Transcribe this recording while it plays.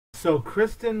So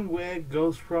Kristen Wiig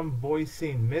goes from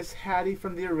voicing Miss Hattie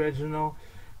from the original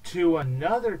to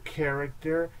another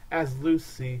character as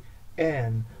Lucy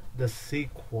in the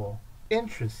sequel.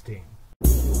 Interesting.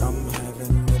 I'm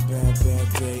having a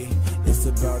bad day. It's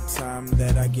about time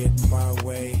that I get my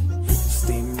way.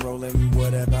 Steamrolling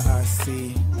whatever I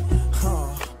see.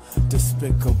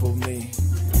 Despicable Me.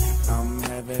 I'm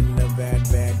having a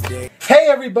bad day. Hey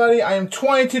everybody, I am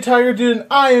 22 Tiger Dude and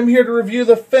I am here to review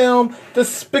the film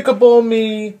Despicable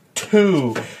Me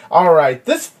 2. Alright,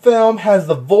 this film has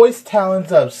the voice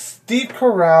talents of Steve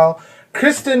Carell,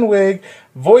 Kristen Wiig,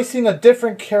 voicing a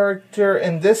different character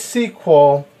in this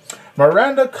sequel,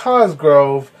 Miranda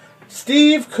Cosgrove,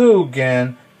 Steve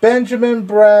Coogan, Benjamin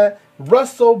Bratt,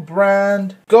 Russell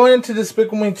Brand. Going into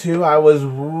Despicable Me 2, I was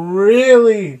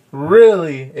really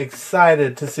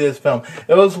excited to see this film.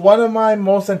 It was one of my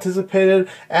most anticipated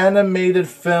animated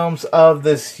films of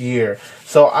this year.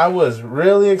 So I was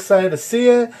really excited to see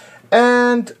it.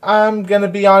 And I'm gonna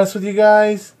be honest with you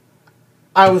guys,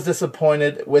 I was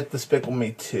disappointed with Despicable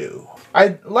Me 2.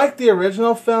 I liked the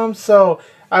original film, so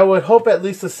I would hope at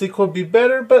least the sequel would be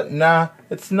better, but nah,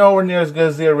 it's nowhere near as good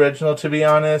as the original, to be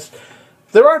honest.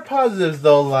 There are positives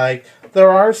though, like there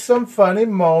are some funny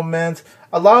moments.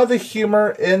 A lot of the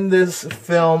humor in this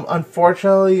film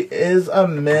unfortunately is a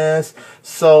miss,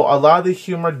 so a lot of the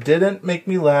humor didn't make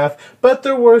me laugh, but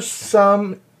there were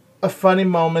some funny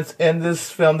moments in this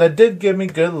film that did give me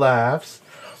good laughs.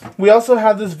 We also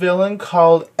have this villain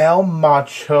called El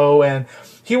Macho, and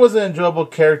he was an enjoyable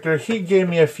character. He gave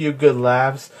me a few good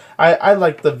laughs. I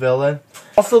liked the villain.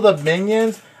 Also the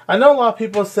Minions. I know a lot of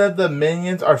people said the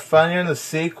Minions are funnier in the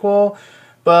sequel,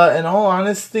 but in all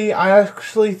honesty, I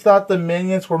actually thought the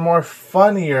Minions were more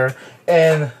funnier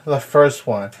in the first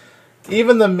one.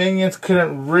 Even the Minions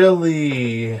couldn't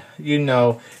really,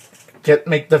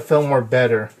 make the film more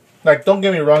better. Like, don't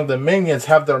get me wrong, the Minions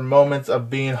have their moments of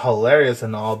being hilarious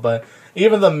and all, but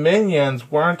even the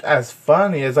Minions weren't as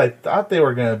funny as I thought they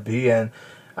were going to be, and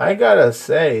I gotta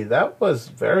say, that was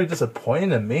very disappointing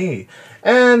to me.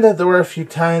 And there were a few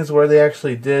times where they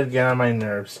actually did get on my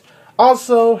nerves.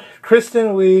 Also, Kristen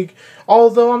Wiig,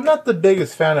 although I'm not the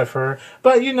biggest fan of her,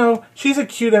 but she's a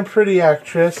cute and pretty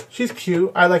actress. She's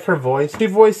cute. I like her voice. She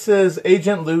voices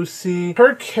Agent Lucy.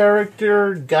 Her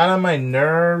character got on my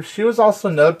nerves. She was also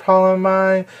another problem of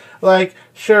mine. Like,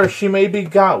 sure, she maybe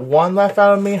got one laugh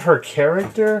out of me, her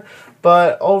character,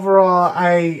 but overall,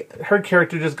 her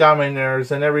character just got on my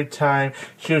nerves, and every time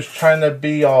she was trying to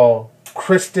be all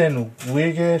Kristen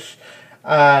Wiig-ish,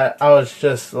 I was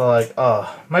just like,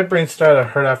 oh, my brain started to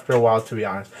hurt after a while, to be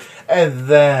honest. And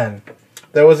then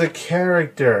there was a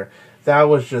character that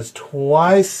was just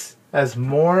twice as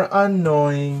more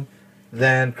annoying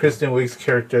than Kristen Wiig's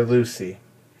character, Lucy.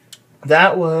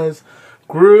 That was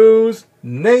Gru's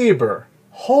neighbor.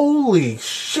 Holy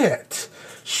shit!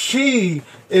 She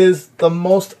is the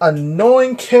most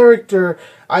annoying character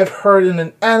I've heard in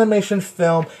an animation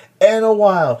film in a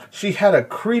while. She had a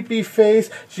creepy face,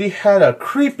 she had a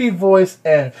creepy voice,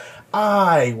 and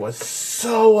I was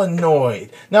so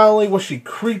annoyed. Not only was she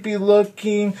creepy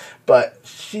looking, but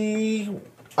she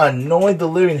annoyed the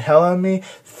living hell out of me.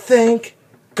 Thank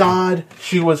God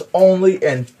she was only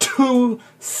in 2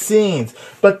 scenes.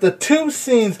 But the 2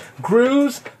 scenes,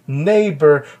 Gru's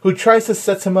neighbor, who tries to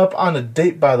set him up on a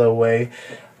date, by the way,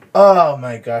 oh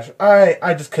my gosh,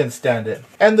 I just couldn't stand it.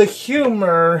 And the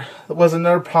humor was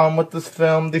another problem with this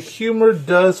film. The humor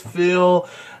does feel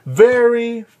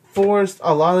very forced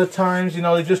a lot of times.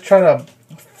 They just try to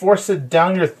force it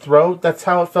down your throat. That's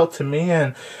how it felt to me.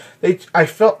 And I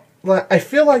feel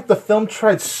like the film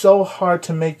tried so hard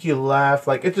to make you laugh.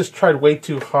 Like, it just tried way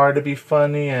too hard to be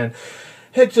funny, and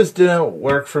it just didn't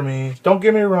work for me. Don't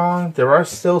get me wrong, there are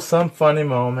still some funny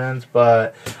moments,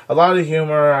 but a lot of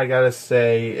humor, I gotta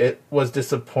say, it was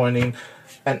disappointing.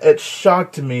 And it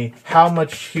shocked me how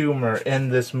much humor in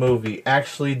this movie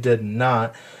actually did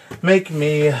not make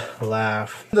me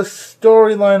laugh. The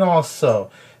storyline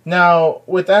also. Now,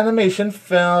 with animation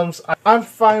films, I'm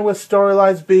fine with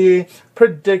storylines being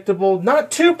predictable. Not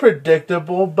too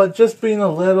predictable, but just being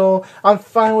a little. I'm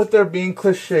fine with there being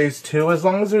cliches too, as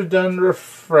long as they're done in a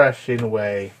refreshing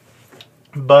way.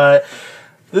 But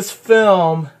this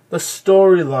film, the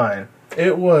storyline,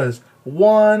 it was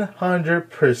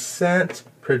 100%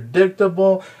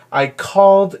 predictable. I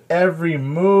called every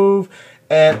move,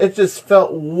 and it just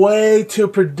felt way too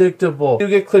predictable. You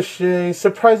get cliches.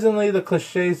 Surprisingly, the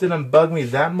cliches didn't bug me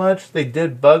that much. They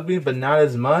did bug me, but not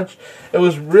as much. It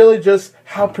was really just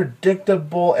how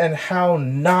predictable and how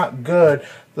not good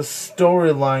the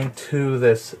storyline to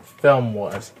this film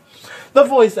was. The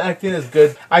voice acting is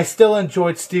good. I still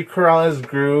enjoyed Steve Carell as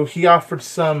Gru. He offered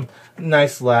some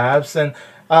nice laughs, and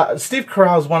Steve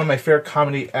Carell is one of my favorite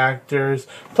comedy actors,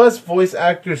 plus voice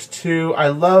actors too. I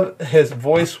love his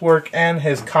voice work and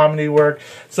his comedy work,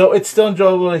 so it's still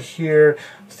enjoyable to hear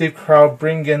Steve Carell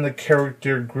bring in the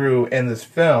character Gru in this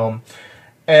film.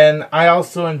 And I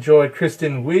also enjoyed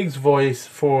Kristen Wiig's voice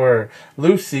for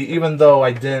Lucy, even though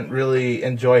I didn't really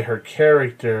enjoy her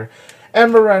character.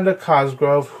 And Miranda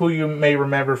Cosgrove, who you may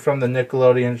remember from the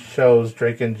Nickelodeon shows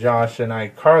Drake and Josh and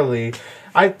iCarly.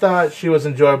 I thought she was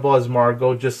enjoyable as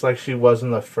Margot, just like she was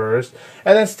in the first.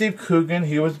 And then Steve Coogan,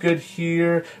 he was good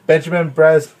here. Benjamin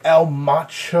Bratt's El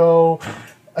Macho,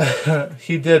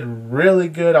 he did really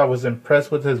good. I was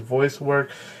impressed with his voice work.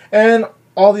 And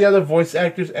all the other voice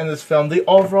actors in this film, they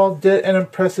overall did an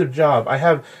impressive job. I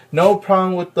have no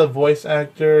problem with the voice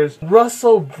actors.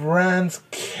 Russell Brand's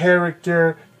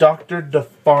character, Dr.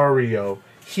 DeFario,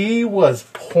 he was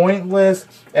pointless,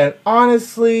 and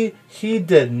honestly, he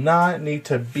did not need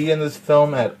to be in this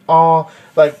film at all.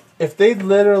 Like, if they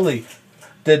literally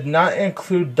did not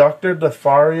include Dr.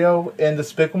 DeFario in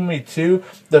Despicable Me 2,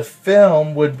 the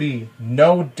film would be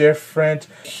no different.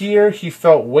 Here, he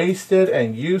felt wasted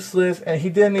and useless, and he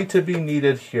didn't need to be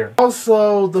needed here.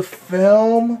 Also, the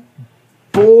film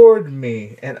bored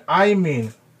me, and I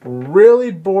mean really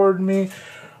bored me,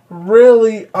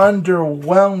 really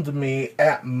underwhelmed me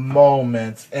at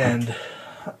moments, and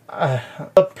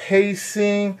the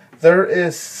pacing, there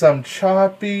is some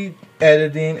choppy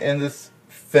editing in this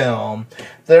film.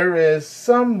 There is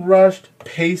some rushed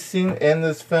pacing in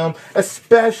this film,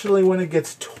 especially when it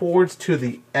gets towards to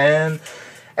the end.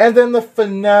 And then the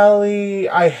finale,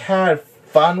 I had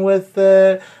fun with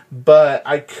it, but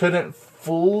I couldn't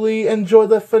fully enjoy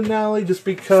the finale just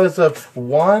because of,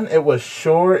 one, it was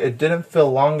short, it didn't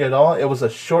feel long at all, it was a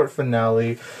short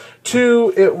finale.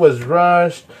 Two, it was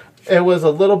rushed, it was a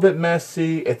little bit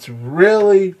messy, it's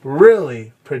really,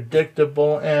 really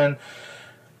predictable, and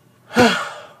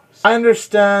I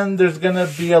understand there's gonna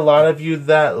be a lot of you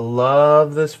that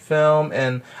love this film,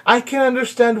 and I can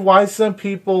understand why some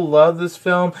people love this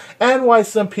film and why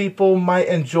some people might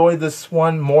enjoy this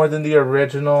one more than the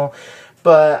original,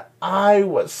 but I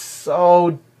was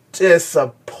so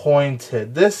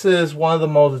disappointed. This is one of the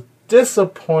most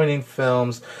disappointing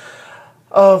films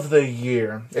of the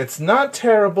year. It's not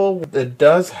terrible, it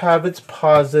does have its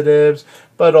positives,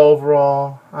 but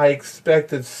overall, I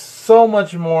expected so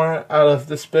much more out of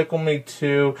Despicable Me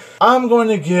 2. I'm going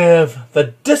to give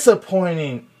the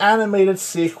disappointing animated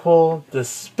sequel,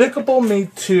 Despicable Me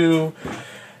 2,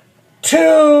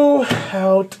 2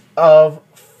 out of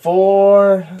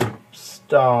 4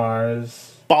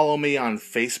 stars. Follow me on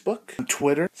Facebook,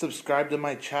 Twitter, subscribe to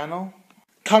my channel,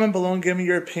 comment below and give me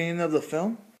your opinion of the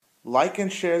film. Like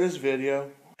and share this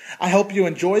video. I hope you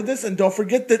enjoyed this, and don't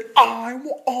forget that I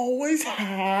will always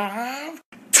have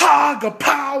Tiger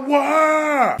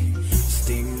Power!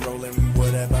 Steamrolling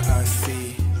whatever I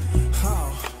see.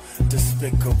 Oh,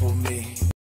 Despicable Me.